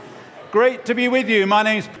Great to be with you. My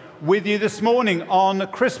name's with you this morning on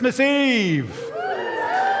Christmas Eve.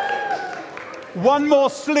 One more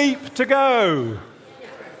sleep to go.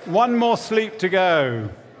 One more sleep to go.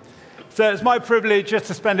 So it's my privilege just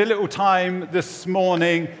to spend a little time this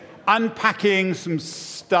morning unpacking some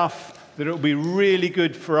stuff that will be really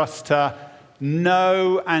good for us to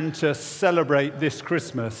know and to celebrate this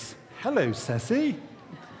Christmas. Hello, Ceci.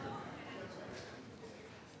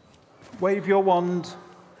 Wave your wand.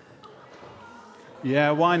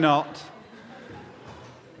 Yeah, why not?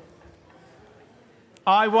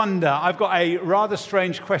 I wonder, I've got a rather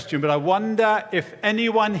strange question, but I wonder if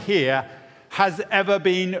anyone here has ever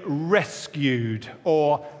been rescued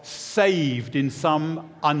or saved in some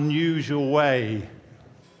unusual way.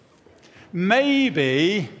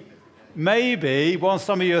 Maybe, while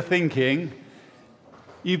some of you are thinking,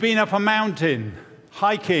 you've been up a mountain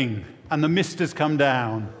hiking and the mist has come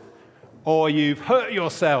down, or you've hurt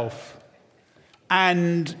yourself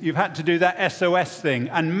and you've had to do that SOS thing,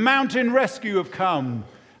 and mountain rescue have come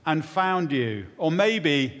and found you. Or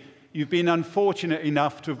maybe you've been unfortunate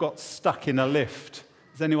enough to have got stuck in a lift.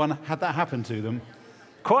 Has anyone had that happen to them?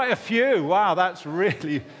 Quite a few. Wow, that's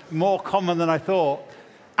really more common than I thought.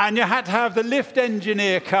 And you had to have the lift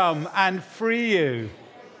engineer come and free you.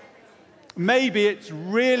 Maybe it's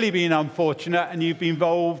really been unfortunate and you've been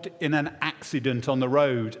involved in an accident on the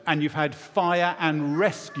road and you've had fire and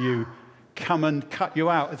rescue come and cut you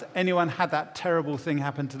out. Has anyone had that terrible thing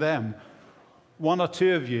happen to them? One or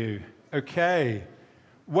two of you. Okay.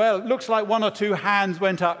 Well, it looks like one or two hands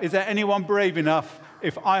went up. Is there anyone brave enough,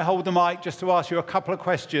 if I hold the mic, just to ask you a couple of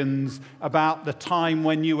questions about the time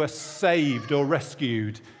when you were saved or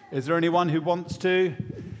rescued? Is there anyone who wants to?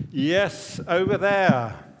 Yes, over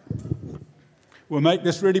there. We'll make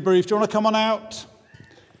this really brief. Do you want to come on out?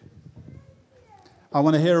 I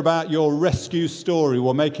want to hear about your rescue story.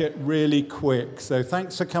 We'll make it really quick. So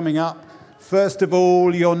thanks for coming up. First of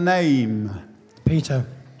all, your name. Peter.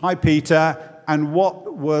 Hi, Peter. And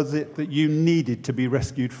what was it that you needed to be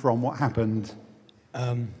rescued from? What happened?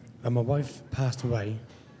 My wife passed away,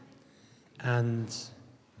 and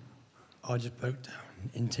I just broke down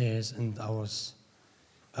in tears, and I was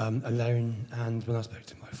alone. And when I spoke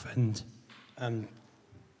to my friend,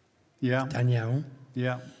 Danielle,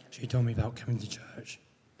 she told me about coming to church.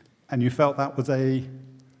 And you felt that was It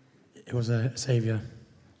was a saviour.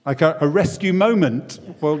 like a rescue moment.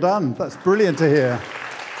 Well done. That's brilliant to hear.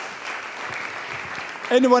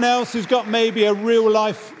 Anyone else who's got maybe a real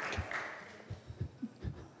life?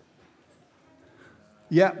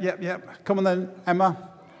 Yeah. Come on then, Emma.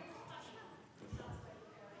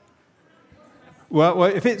 Well,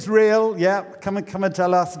 if it's real, come and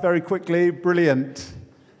tell us very quickly. Brilliant.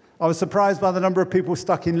 I was surprised by the number of people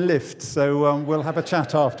stuck in lifts, so we'll have a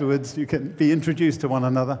chat afterwards. You can be introduced to one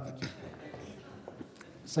another.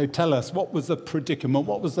 So tell us, what was the predicament?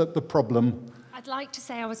 What was the problem? I'd like to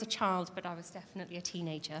say I was a child, but I was definitely a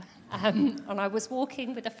teenager. And I was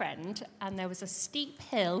walking with a friend, and there was a steep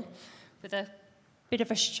hill with a bit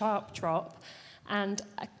of a sharp drop, and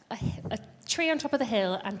a tree on top of the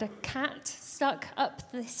hill, and a cat stuck up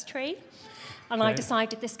this tree. And I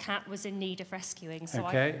decided this cat was in need of rescuing. So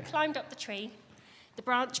I climbed up the tree, the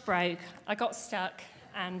branch broke, I got stuck,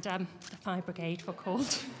 and the fire brigade were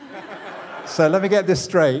called. So let me get this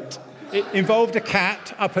straight. It involved a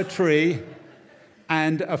cat up a tree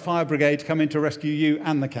and a fire brigade coming to rescue you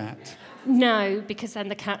and the cat. No, because then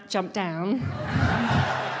the cat jumped down.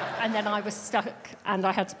 And then I was stuck, and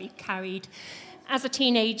I had to be carried, as a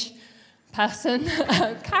teenage person,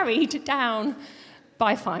 carried down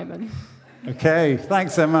by firemen. Okay,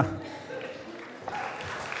 thanks, Emma.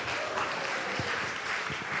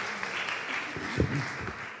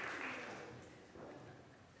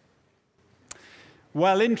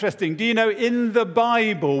 Well, interesting. Do you know, in the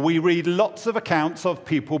Bible, we read lots of accounts of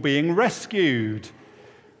people being rescued.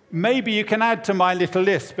 Maybe you can add to my little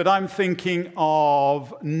list, but I'm thinking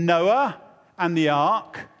of Noah and the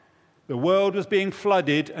ark. The world was being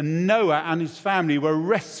flooded, and Noah and his family were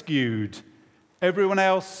rescued. Everyone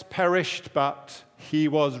else perished, but he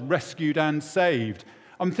was rescued and saved.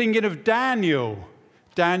 I'm thinking of Daniel.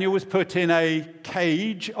 Daniel was put in a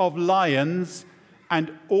cage of lions,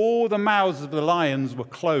 and all the mouths of the lions were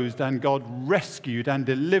closed, and God rescued and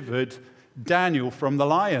delivered Daniel from the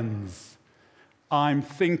lions. I'm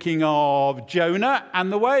thinking of Jonah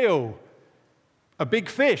and the whale. A big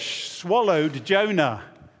fish swallowed Jonah,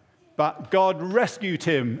 but God rescued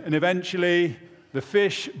him, and eventually the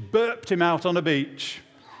fish burped him out on a beach,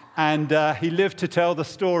 and he lived to tell the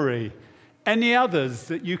story. Any others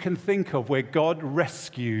that you can think of where God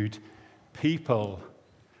rescued people?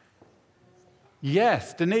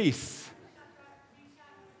 Yes, Denise.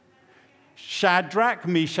 Shadrach,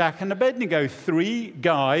 Meshach, and Abednego, 3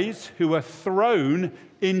 guys who were thrown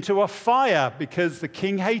into a fire because the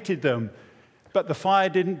king hated them. But the fire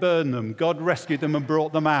didn't burn them. God rescued them and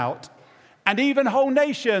brought them out. And even whole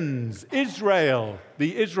nations, Israel.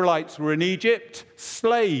 The Israelites were in Egypt,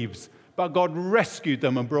 slaves, but God rescued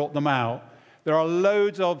them and brought them out. There are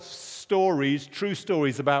loads of stories, true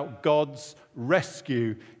stories about God's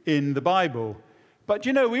rescue in the Bible. But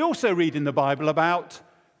you know, we also read in the Bible about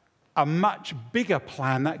a much bigger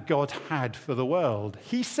plan that God had for the world.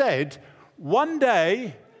 He said, one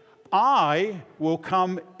day I will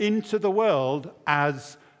come into the world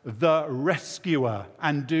as the rescuer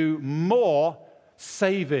and do more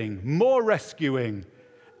saving, more rescuing.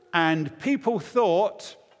 And people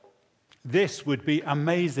thought this would be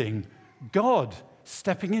amazing. God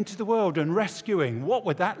stepping into the world and rescuing. What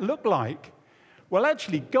would that look like? Well,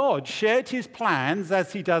 actually, God shared his plans,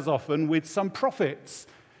 as he does often, with some prophets.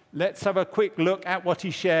 Let's have a quick look at what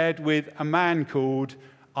he shared with a man called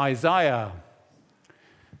Isaiah.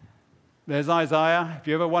 There's Isaiah. Have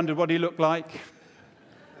you ever wondered what he looked like?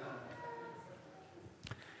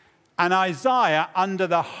 And Isaiah, under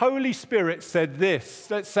the Holy Spirit, said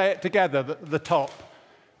this. Let's say it together at the top.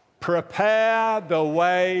 Prepare the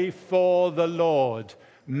way for the Lord.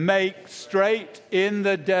 Make straight in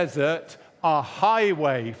the desert a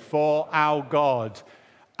highway for our God.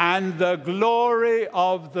 And the glory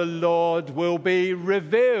of the Lord will be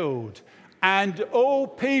revealed, and all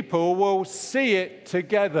people will see it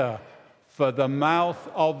together, for the mouth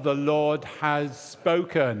of the Lord has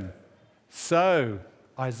spoken. So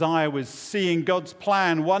Isaiah was seeing God's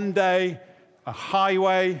plan. One day, a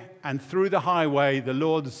highway, and through the highway, the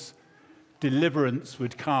Lord's deliverance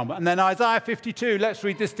would come. And then Isaiah 52, let's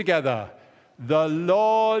read this together. The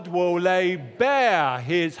Lord will lay bare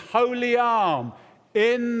his holy arm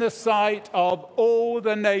in the sight of all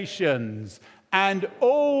the nations, and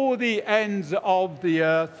all the ends of the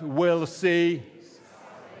earth will see.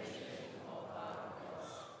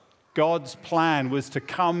 God's plan was to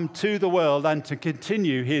come to the world and to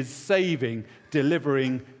continue his saving,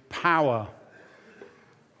 delivering power.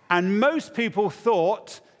 And most people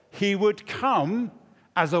thought he would come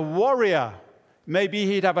as a warrior. Maybe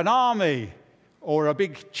he'd have an army or a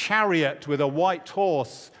big chariot with a white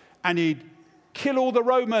horse, and he'd kill all the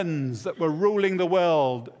Romans that were ruling the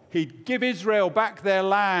world. He'd give Israel back their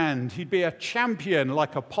land. He'd be a champion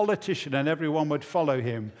like a politician, and everyone would follow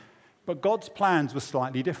him. But God's plans were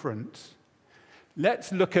slightly different.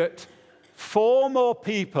 Let's look at 4 more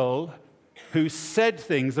people who said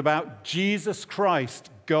things about Jesus Christ,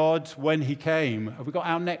 God, when he came. Have we got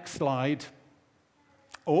our next slide?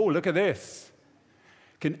 Oh, look at this.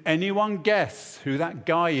 Can anyone guess who that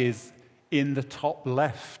guy is in the top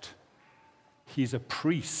left? He's a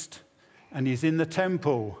priest, and he's in the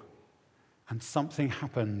temple, and something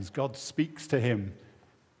happens. God speaks to him,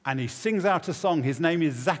 and he sings out a song. His name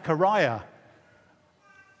is Zechariah.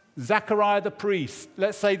 Zechariah the priest.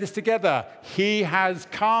 Let's say this together. He has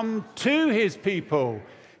come to his people.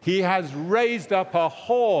 He has raised up a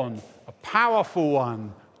horn, a powerful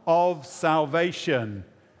one, of salvation.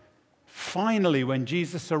 Finally, when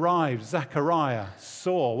Jesus arrived, Zechariah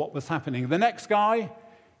saw what was happening. The next guy,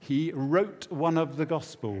 he wrote one of the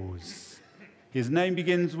Gospels. His name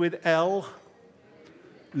begins with L.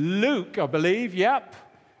 Luke, I believe, yep.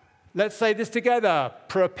 Let's say this together.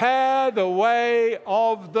 Prepare the way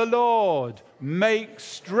of the Lord. Make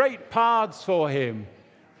straight paths for him.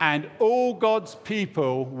 And all God's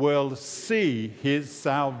people will see his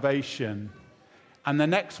salvation. And the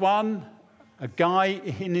next one, a guy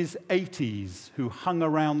in his 80s who hung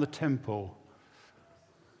around the temple.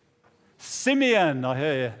 Simeon, I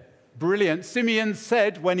hear, brilliant. Simeon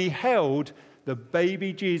said when he held the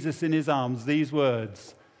baby Jesus in his arms these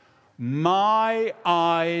words, my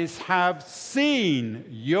eyes have seen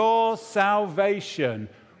your salvation,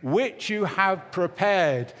 which you have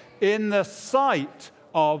prepared in the sight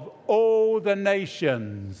of all the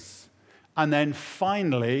nations. And then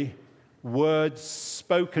finally, words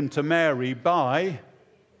spoken to Mary by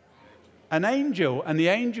an angel. And the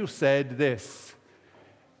angel said this,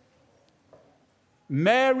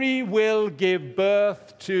 Mary will give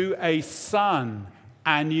birth to a son,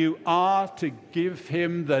 and you are to give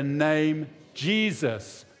him the name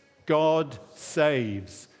Jesus, God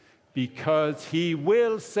saves, because he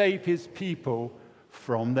will save his people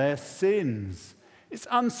from their sins. It's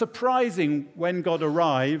unsurprising when God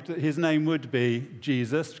arrived that his name would be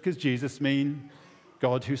Jesus, because Jesus means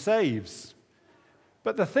God who saves.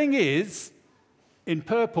 But the thing is, in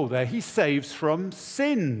purple there, he saves from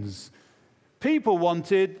sins. People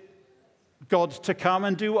wanted God to come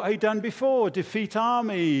and do what he'd done before, defeat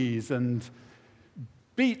armies and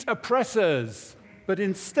beat oppressors. But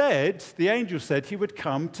instead, the angel said he would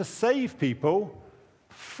come to save people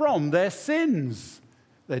from their sins.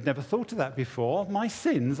 They'd never thought of that before. My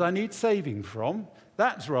sins I need saving from.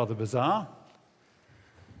 That's rather bizarre.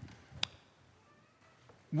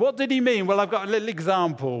 What did he mean? Well, I've got a little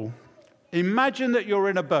example. Imagine that you're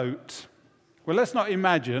in a boat. Well, let's not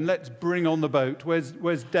imagine. Let's bring on the boat.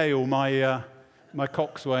 Where's Dale, my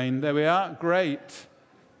coxswain? There we are. Great.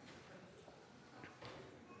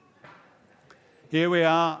 Here we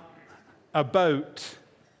are, a boat.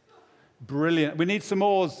 Brilliant. We need some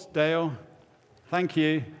oars, Dale. Thank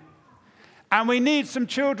you. And we need some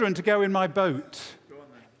children to go in my boat. Go on,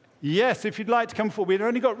 then. Yes, if you'd like to come forward. We've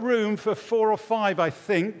only got room for 4 or 5, I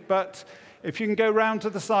think, but if you can go round to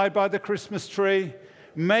the side by the Christmas tree,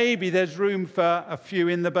 maybe there's room for a few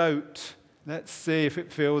in the boat. Let's see if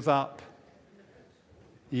it fills up.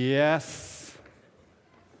 Yes.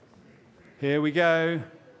 Here we go.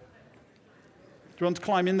 Do you want to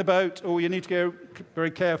climb in the boat? Oh, you need to go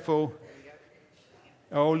very careful.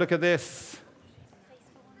 Oh, look at this.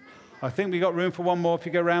 I think we got room for one more if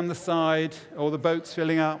you go round the side. Oh, the boat's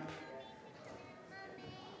filling up.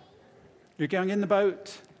 You're going in the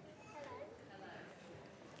boat?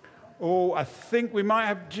 Oh, I think we might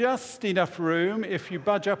have just enough room if you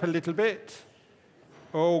budge up a little bit.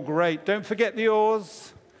 Oh, great. Don't forget the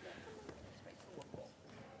oars.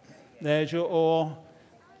 There's your oar.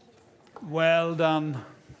 Well done.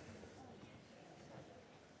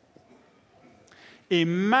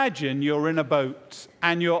 Imagine you're in a boat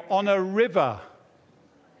and you're on a river.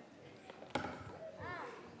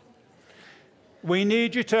 We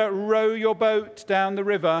need you to row your boat down the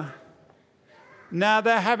river. Now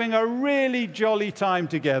they're having a really jolly time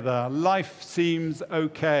together. Life seems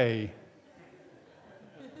okay.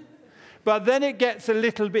 But then it gets a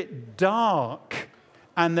little bit dark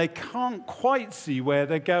and they can't quite see where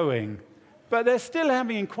they're going. But they're still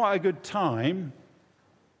having quite a good time.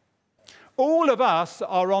 All of us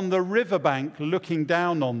are on the riverbank looking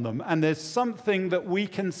down on them, and there's something that we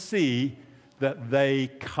can see that they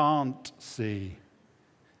can't see.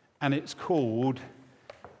 And it's called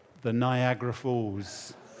the Niagara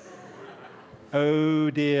Falls. Oh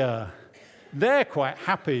dear. They're quite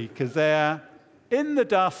happy because they're in the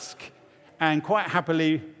dusk and quite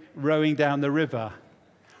happily rowing down the river.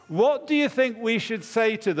 What do you think we should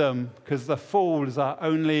say to them? Because the falls are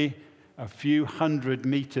only a few 100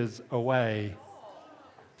 meters away.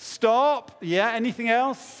 Stop. Yeah, anything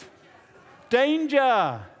else?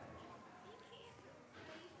 Danger.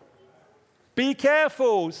 Be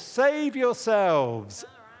careful. Save yourselves.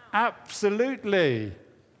 Absolutely.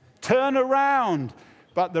 Turn around.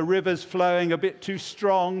 But the river's flowing a bit too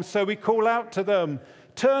strong, so we call out to them.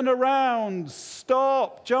 Turn around.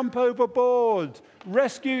 Stop. Jump overboard.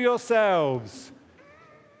 Rescue yourselves.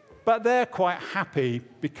 But they're quite happy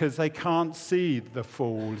because they can't see the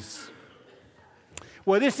falls.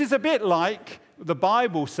 Well, this is a bit like the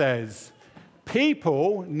Bible says.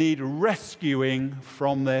 People need rescuing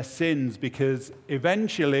from their sins because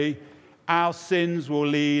eventually our sins will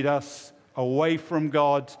lead us away from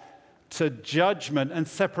God to judgment and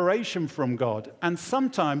separation from God. And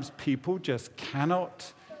sometimes people just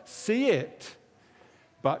cannot see it.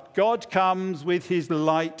 But God comes with his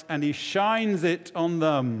light and he shines it on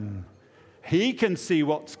them. He can see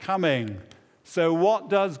what's coming. So what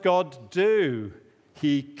does God do?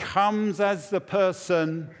 He comes as the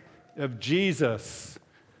person of Jesus.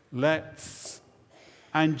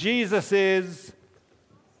 And Jesus is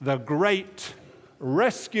the great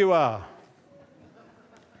rescuer.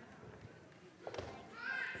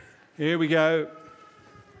 Here we go.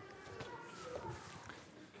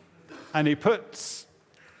 And he puts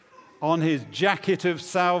on his jacket of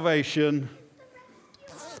salvation,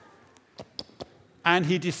 and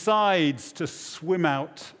he decides to swim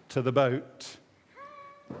out to the boat.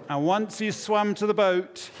 And once he's swum to the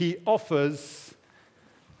boat, he offers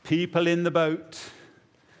people in the boat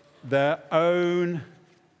their own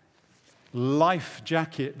life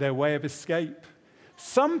jacket, their way of escape.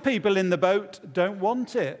 Some people in the boat don't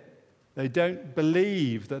want it. They don't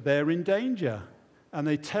believe that they're in danger, and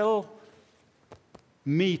they tell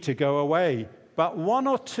me to go away. But 1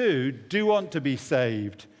 or 2 do want to be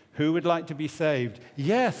saved. Who would like to be saved?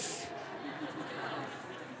 Yes.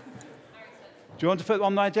 Do you want to put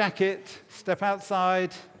on my jacket? Step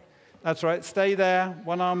outside. That's right. Stay there.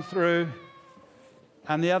 One arm through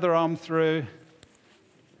and the other arm through.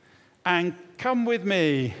 And come with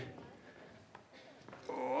me.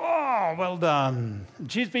 Oh, well done.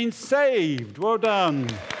 She's been saved. Well done.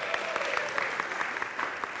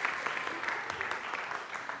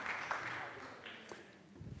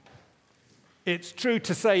 It's true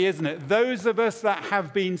to say, isn't it? Those of us that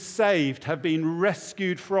have been saved, have been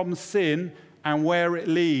rescued from sin and where it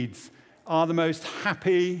leads, are the most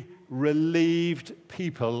happy, relieved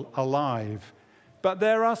people alive. But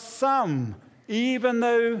there are some, even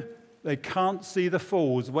though they can't see the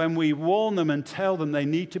falls, when we warn them and tell them they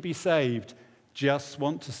need to be saved, just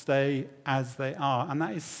want to stay as they are. And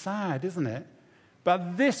that is sad, isn't it?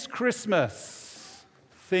 But this Christmas,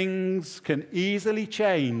 things can easily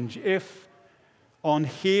change if, on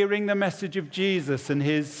hearing the message of Jesus and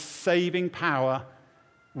his saving power,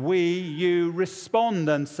 you respond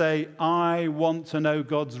and say, I want to know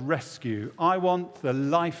God's rescue. I want the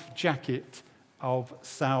life jacket of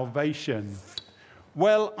salvation.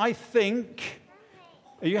 Well, I think,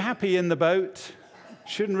 are you happy in the boat?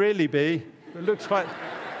 Shouldn't really be. It looks quite...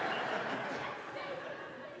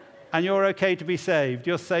 And you're okay to be saved.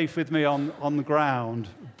 You're safe with me on the ground.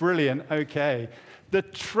 Brilliant, okay. The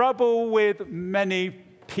trouble with many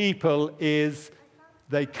people is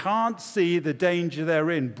they can't see the danger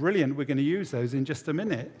they're in. Brilliant, we're going to use those in just a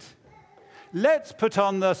minute. Let's put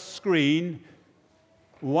on the screen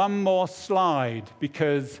one more slide,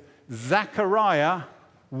 because Zechariah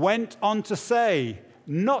went on to say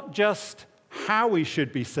not just how we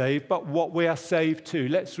should be saved, but what we are saved to.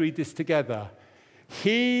 Let's read this together.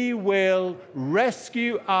 He will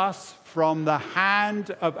rescue us from the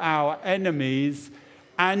hand of our enemies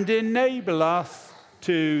and enable us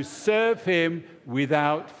to serve him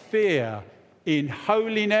without fear, in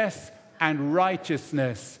holiness and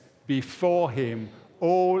righteousness before him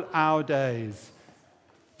all our days.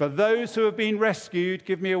 For those who have been rescued,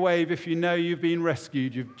 give me a wave if you know you've been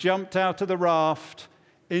rescued. You've jumped out of the raft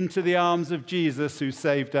into the arms of Jesus who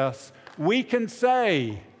saved us. We can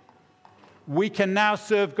say, we can now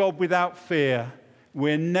serve God without fear.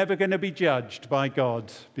 We're never going to be judged by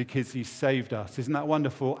God because he saved us. Isn't that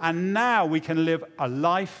wonderful? And now we can live a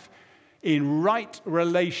life in right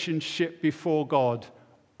relationship before God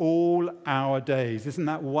all our days. Isn't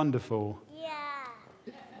that wonderful?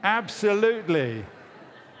 Yeah. Absolutely.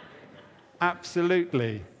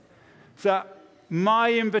 Absolutely. So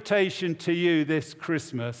my invitation to you this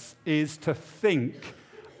Christmas is to think,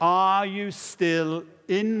 are you still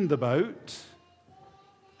in the boat?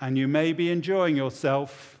 And you may be enjoying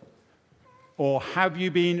yourself, or have you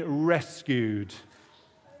been rescued?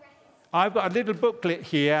 I've got a little booklet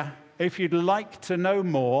here. If you'd like to know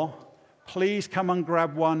more, please come and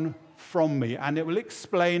grab one from me, and it will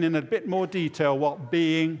explain in a bit more detail what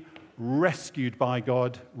being rescued by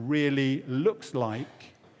God really looks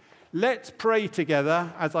like. Let's pray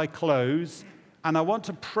together as I close, and I want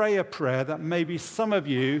to pray a prayer that maybe some of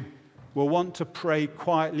you will want to pray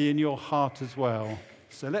quietly in your heart as well.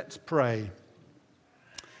 So let's pray.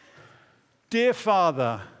 Dear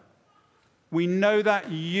Father, we know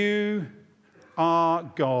that you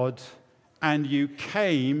are God and you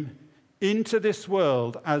came into this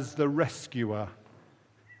world as the rescuer,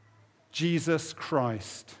 Jesus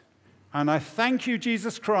Christ. And I thank you,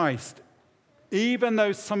 Jesus Christ, even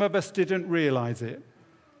though some of us didn't realize it,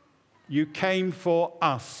 you came for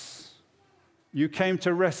us. You came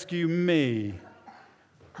to rescue me.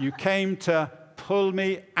 You came to pull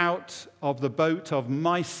me out of the boat of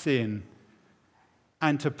my sin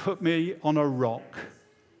and to put me on a rock.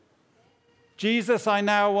 Jesus, I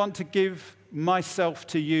now want to give myself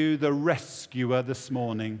to you, the rescuer, this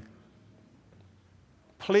morning.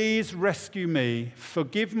 Please rescue me,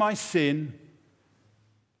 forgive my sin,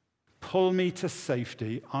 pull me to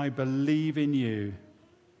safety. I believe in you.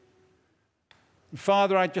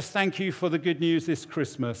 Father, I just thank you for the good news this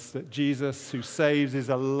Christmas, that Jesus who saves is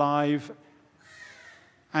alive.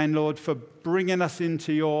 And Lord, for bringing us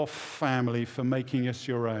into your family, for making us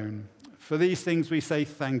your own. For these things we say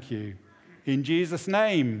thank you. In Jesus'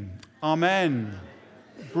 name, amen.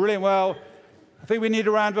 Brilliant. Well, I think we need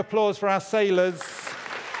a round of applause for our sailors.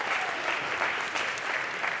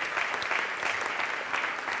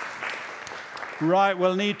 Right,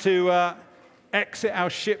 we'll need to exit our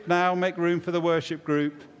ship now, make room for the worship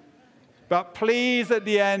group. But please, at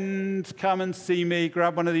the end, come and see me,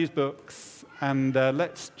 grab one of these books, and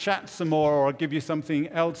let's chat some more, or I'll give you something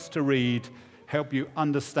else to read, help you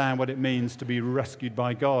understand what it means to be rescued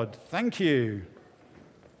by God. Thank you.